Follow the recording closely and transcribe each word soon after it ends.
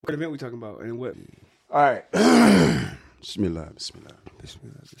event we talking about and what? All right. Bismillah.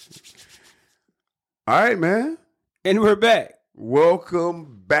 All right, man. And we're back.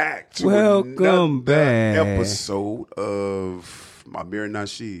 Welcome back to back. episode of Amir and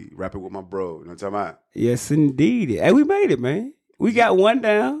Nasheed, rapping with my bro. You know what I'm talking about? Yes, indeed. Hey, we made it, man. We got one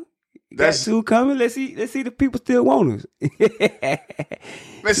down. That's two coming. Let's see the people still want us.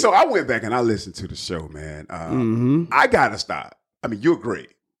 Man, so I went back and I listened to the show, man. I gotta stop. I mean, you're great.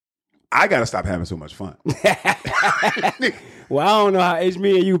 I gotta stop having so much fun. Well, I don't know how it's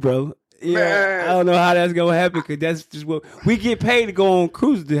me and you, bro. Yeah, I don't know how that's gonna happen because that's just what we get paid to go on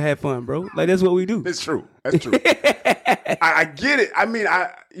cruises to have fun, bro. Like that's what we do. It's true. That's true. I get it. I mean,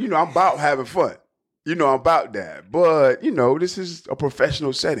 I'm about having fun. I'm about that. But, this is a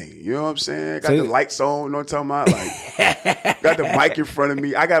professional setting. You know what I'm saying? Got the lights on, you know what I'm talking about? Like, got the mic in front of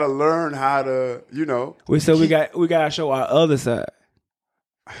me. I got to learn how to, So we got to show our other side.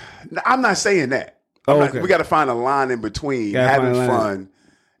 I'm not saying that. Okay. We got to find a line in between having fun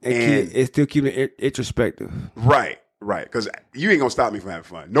and still keeping it introspective. Right. Because you ain't going to stop me from having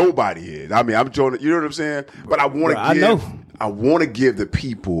fun. Nobody is. I mean, I'm joining, you know what I'm saying? But I want to give the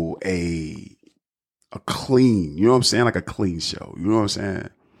people a clean, you know what I'm saying? Like a clean show. You know what I'm saying?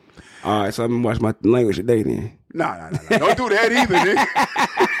 All right, so I'm going to watch my language today then. Nah. Don't do that either, nigga.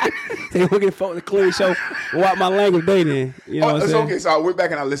 Hey, we're going to the clean show. Watch my language today then. You know what I'm saying? Okay, so I went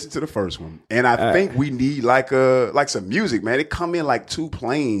back and I listened to the first one. And I think we need like some music, man. It come in like too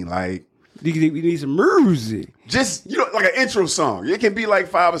plain. Like, we need some music. Just, like an intro song. It can be like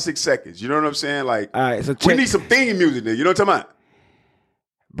 5 or 6 seconds. You know what I'm saying? Like, all right, so we need some theme music there. You know what I'm talking about?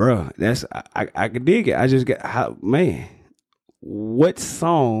 Bro, that's I can dig it. I just got what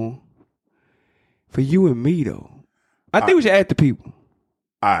song for you and me though? I think we should ask the people.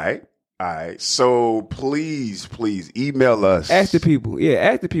 All right. So please email us. Ask the people. Yeah,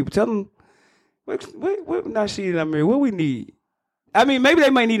 ask the people. Tell them what Nasheed and Amir, what we need. I mean, maybe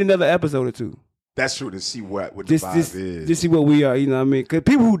they might need another episode or two. That's true, to see what the vibe is. Just see what we are. You know what I mean? Because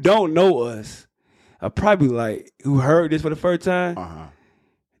people who don't know us are probably like who heard this for the first time.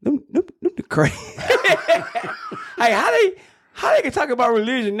 Them the crazy. Hey, how they can talk about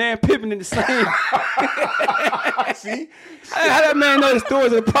religion and Pippin in the same? See? How that man know the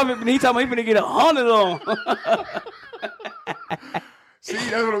stories of the prophet and he talking about he finna get 100 on. See,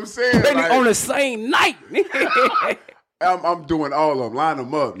 that's what I'm saying. Like, on the same night. I'm doing all of them. Line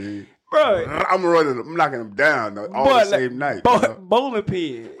them up, man. Bro. I'm knocking them down all the same night. Bowling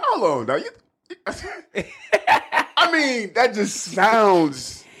pin. Hold on, though. I mean, that just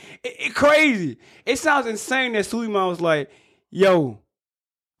sounds... It crazy. It sounds insane that Suleiman was like, yo,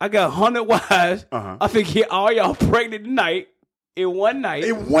 I got 100 wives. I think get all y'all pregnant tonight in one night.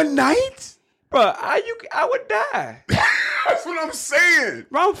 In one night? Bro, I would die. That's what I'm saying.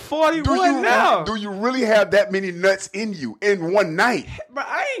 Bro, I'm 41 now. Do you really have that many nuts in you in one night? Bro,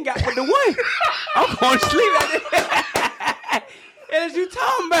 I ain't got but the one. I'm going to sleep. And you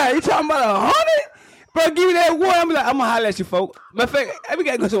talking about? You talking about 100? Bro, give me that water. I'm going to holler at you, folks. Matter of fact, we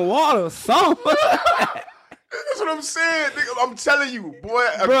got to go to some water or something. That's what I'm saying. Nigga, I'm telling you, boy.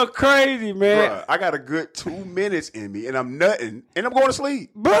 Bro, crazy, man. Bro, I got a good 2 minutes in me, and I'm nutting, and I'm going to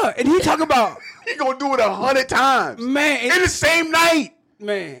sleep. Bro, and he talking about... he going to do it 100 times. Man. In the same night.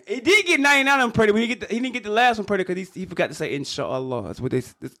 Man, he did get 99 on pretty, but he didn't get the last one pretty because he forgot to say inshallah. That's what the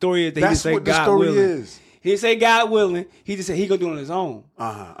story is. That That's he what say the God story willing. is. He didn't say God willing. He just said he gonna do it on his own.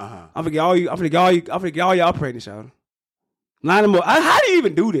 I forget all y'all pregnant, y'all. Line them up. How do you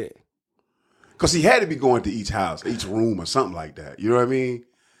even do that? Because he had to be going to each house, each room, or something like that. You know what I mean?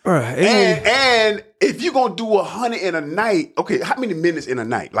 Right. And if you're gonna do 100 in a night, okay, how many minutes in a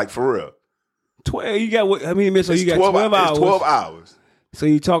night? Like for real? 12. You got what? How many minutes? So you got 12 hours. It's 12 hours. So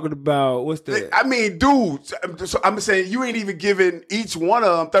you talking about what's that? I mean, dude. So I'm saying you ain't even giving each one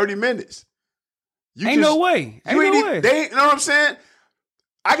of them 30 minutes. No way. You know what I'm saying?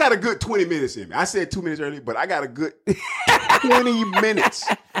 I got a good 20 minutes in me. I said 2 minutes earlier, but I got a good 20 minutes.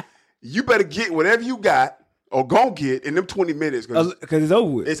 You better get whatever you got or gon' get in them 20 minutes. Because it's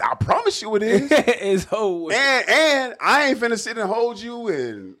over with. I promise you it is. It's over with. And I ain't finna sit and hold you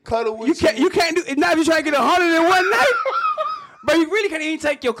and cuddle with you. You can't do it. Not if you try to get 100 in one night. But you really can't even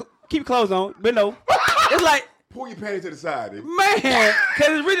keep your clothes on. But no. It's like. Pull your panties to the side, dude. Man, because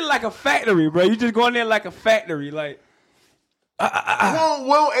it's really like a factory, bro. You just go in there like a factory. Like,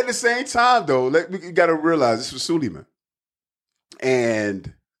 Well, at the same time, though, we got to realize this was Suleiman.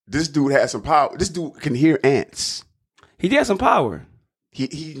 And this dude has some power. This dude can hear ants. He has some power.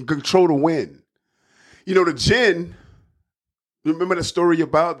 He can control the wind. The jinn, remember the story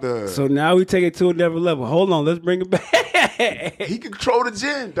about the... So now we take it to another level. Hold on, let's bring it back. He can control the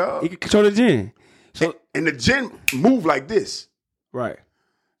jinn, dog. He can control the jinn. So and the jinn move like this. Right.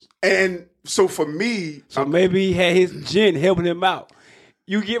 And so for me, so maybe he had his jinn helping him out.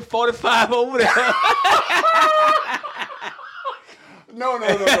 You get 45 over there. No. We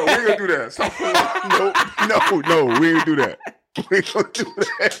ain't gonna do that. No. We ain't do that. We ain't gonna do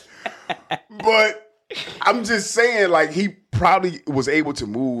that. But I'm just saying, like, he probably was able to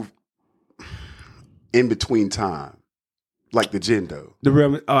move in between time, like the jinn though. The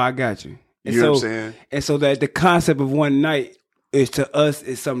realm. Oh, I got you. And you know what I'm saying? And so that the concept of one night is to us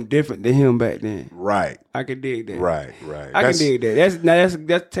is something different than him back then. Right. I can dig that. Right. I can dig that.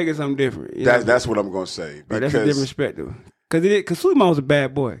 That's taking something different. That's what I'm gonna say. Right, that's a different perspective. Because Suleiman was a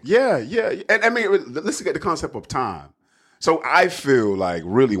bad boy. Yeah. And I mean, let's look at the concept of time. So I feel like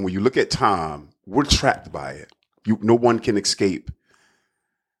really when you look at time, we're trapped by it. No one can escape.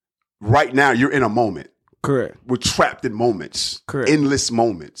 Right now, you're in a moment. Correct. We're trapped in moments. Correct. Endless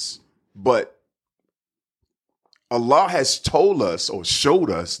moments. But Allah has told us or showed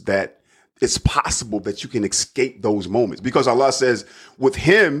us that it's possible that you can escape those moments. Because Allah says with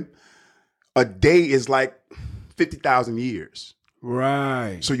him, a day is like 50,000 years.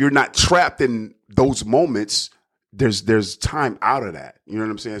 Right. So you're not trapped in those moments. There's time out of that. You know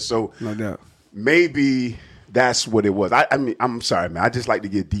what I'm saying? So no doubt. Maybe that's what it was. I mean, I'm sorry, man. I just like to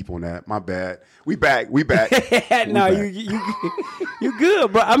get deep on that. My bad. We back. No, you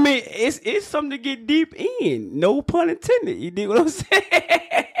good, bro. I mean, it's something to get deep in. No pun intended. You dig what I'm saying?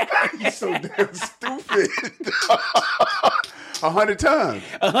 You so damn stupid. 100 times.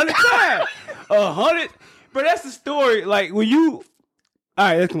 100 times. 100. But that's the story. Like when you. All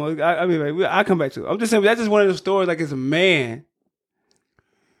right, let's come on. I'll come back to it. I'm just saying that's just one of those stories. Like as a man,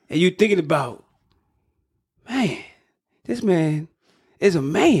 and you thinking about, man, this man is a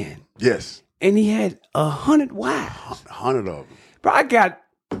man. Yes. And he had 100 wives. 100 of them. Bro, I got.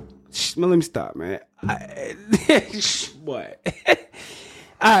 Let me stop, man. What?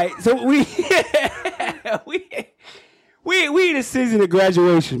 All right, so we in the season of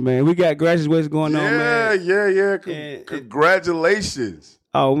graduation, man. We got graduation going on, man. Yeah. Congratulations.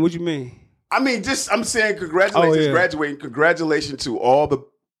 Oh, what you mean? I mean, I'm saying congratulations, graduating. Congratulations to all the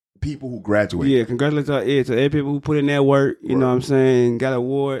people who graduated. Yeah, congratulations to every people who put in that work. You know what I'm saying? Got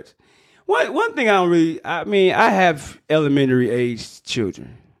awards. One thing I have elementary age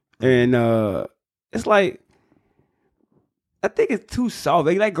children. And it's like, I think it's too soft.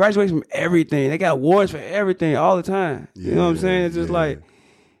 They like graduation from everything. They got awards for everything all the time. You know what I'm saying? It's just like,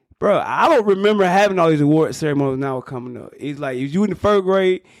 bro, I don't remember having all these award ceremonies now coming up. It's like, if you in the 1st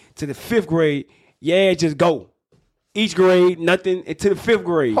grade to the 5th grade, just go. Each grade, nothing, until the 5th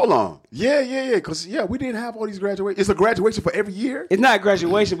grade. Hold on. Yeah. Because, we didn't have all these graduations. It's a graduation for every year? It's not a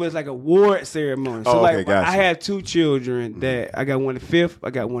graduation, but it's like a award ceremony. So, gotcha. I have 2 children that I got one in the 5th, I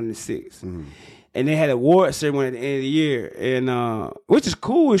got one in the 6th. And they had an award ceremony at the end of the year. And which is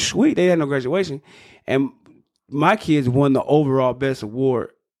cool, it's sweet. They had no graduation. And my kids won the overall best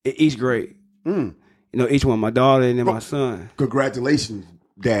award in each grade. You know, each one, my daughter and then my son. Congratulations,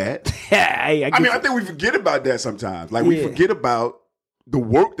 Dad. I think we forget about that sometimes. Like, we forget about the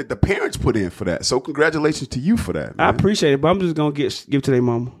work that the parents put in for that. So, congratulations to you for that, man. I appreciate it, but I'm just going to give it to their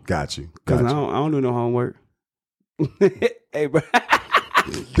mama. Got you. Because I don't do no homework. Hey, bro.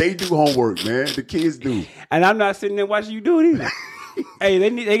 They do homework, man. The kids do. And I'm not sitting there watching you do it either. Hey,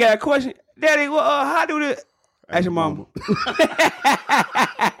 they got a question. Daddy, how do this? Ask your mama.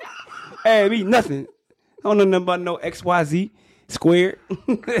 Hey, me nothing. I don't know nothing about no XYZ squared.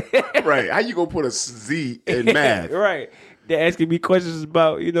 Right. How you gonna put a Z in math? Right. They're asking me questions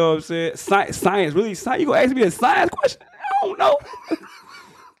about, you know what I'm saying? Science, really science. You gonna ask me a science question? I don't know. I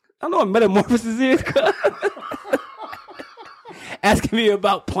don't know what metamorphosis is. Asking me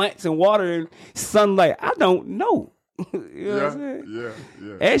about plants and water and sunlight. I don't know. You know what I'm saying?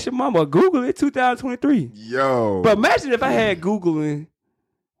 Yeah. Ask your mama. Google it, 2023. Yo. But imagine if I had Google in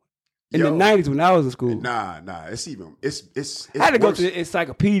the 90s when I was in school. Nah. It's I had to go to the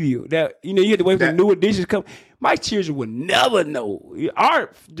encyclopedia. That, you know, you had to wait for the new editions come. My children would never know.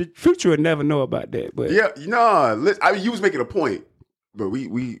 The future would never know about that. But you was making a point, but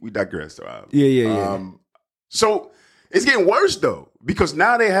we digress. So, yeah. So it's getting worse though, because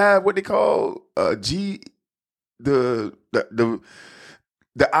now they have what they call the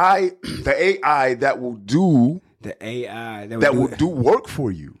AI that will do the AI that will do work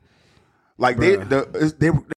for you. Like they